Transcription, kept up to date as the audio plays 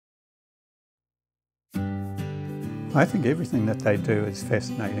I think everything that they do is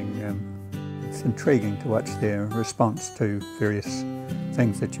fascinating. It's intriguing to watch their response to various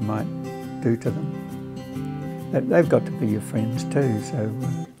things that you might do to them. They've got to be your friends too, so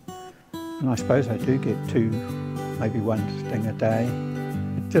and I suppose I do get 2, maybe 1 sting a day.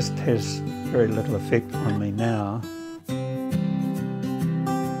 It just has very little effect on me now.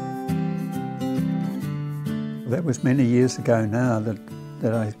 That was many years ago now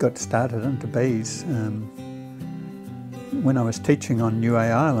that I got started into bees. When I was teaching on Niue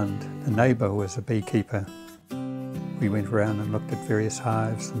Island, the neighbour was a beekeeper. We went around and looked at various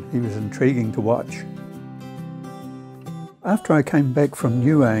hives, and he was intriguing to watch. After I came back from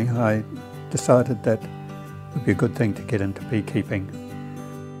Niue, I decided that it would be a good thing to get into beekeeping.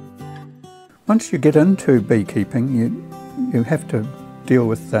 Once you get into beekeeping, you have to deal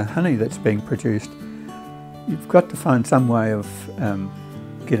with the honey that's being produced. You've got to find some way of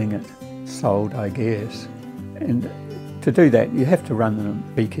getting it sold, I guess. And to do that, you have to run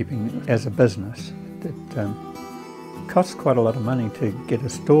beekeeping as a business. It costs quite a lot of money to get a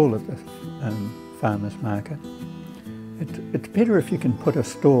stall at the farmers market. It's better if you can put a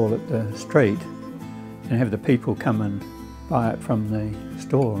stall at the street and have the people come and buy it from the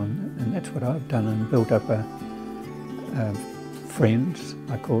stall, and that's what I've done, and built up a friends,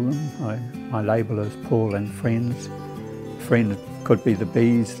 I call them. My label is Paul and Friends. Friends could be the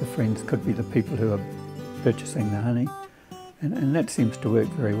bees, the friends could be the people who are purchasing the honey, and that seems to work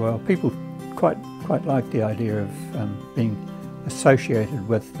very well. People quite like the idea of being associated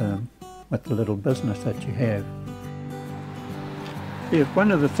with the little business that you have. Yeah,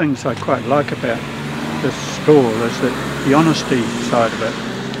 one of the things I quite like about this stall is that the honesty side of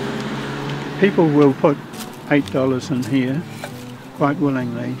it. People will put $8 in here quite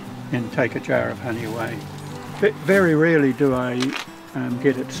willingly and take a jar of honey away. Very rarely do I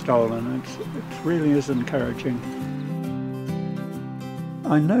get it stolen. It really is encouraging.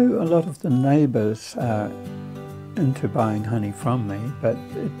 I know a lot of the neighbours are into buying honey from me, but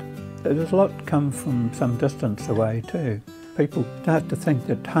there's a lot come from some distance away too. People start to think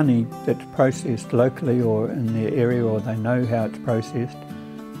that honey that's processed locally or in their area, or they know how it's processed,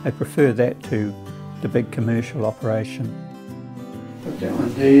 they prefer that to the big commercial operation. Put that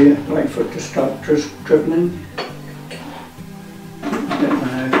one there, wait for it to stop dribbling. That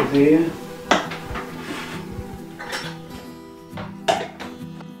one over there.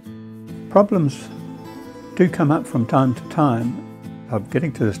 Problems do come up from time to time. I'm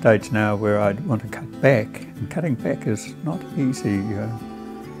getting to the stage now where I want to cut back, and cutting back is not easy.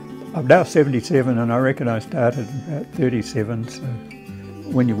 I'm now 77, and I reckon I started about 37, so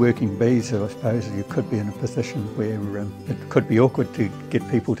when you're working bees, I suppose you could be in a position where it could be awkward to get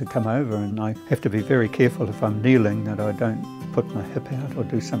people to come over, and I have to be very careful if I'm kneeling that I don't put my hip out or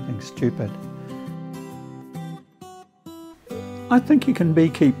do something stupid. I think you can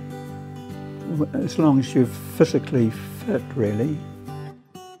beekeep as long as you're physically fit, really.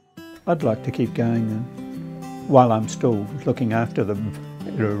 I'd like to keep going while I'm still looking after them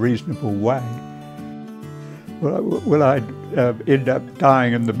in a reasonable way. Will I end up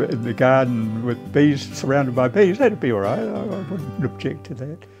dying in the garden with bees, surrounded by bees? That'd be all right. I wouldn't object to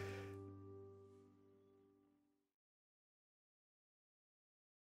that.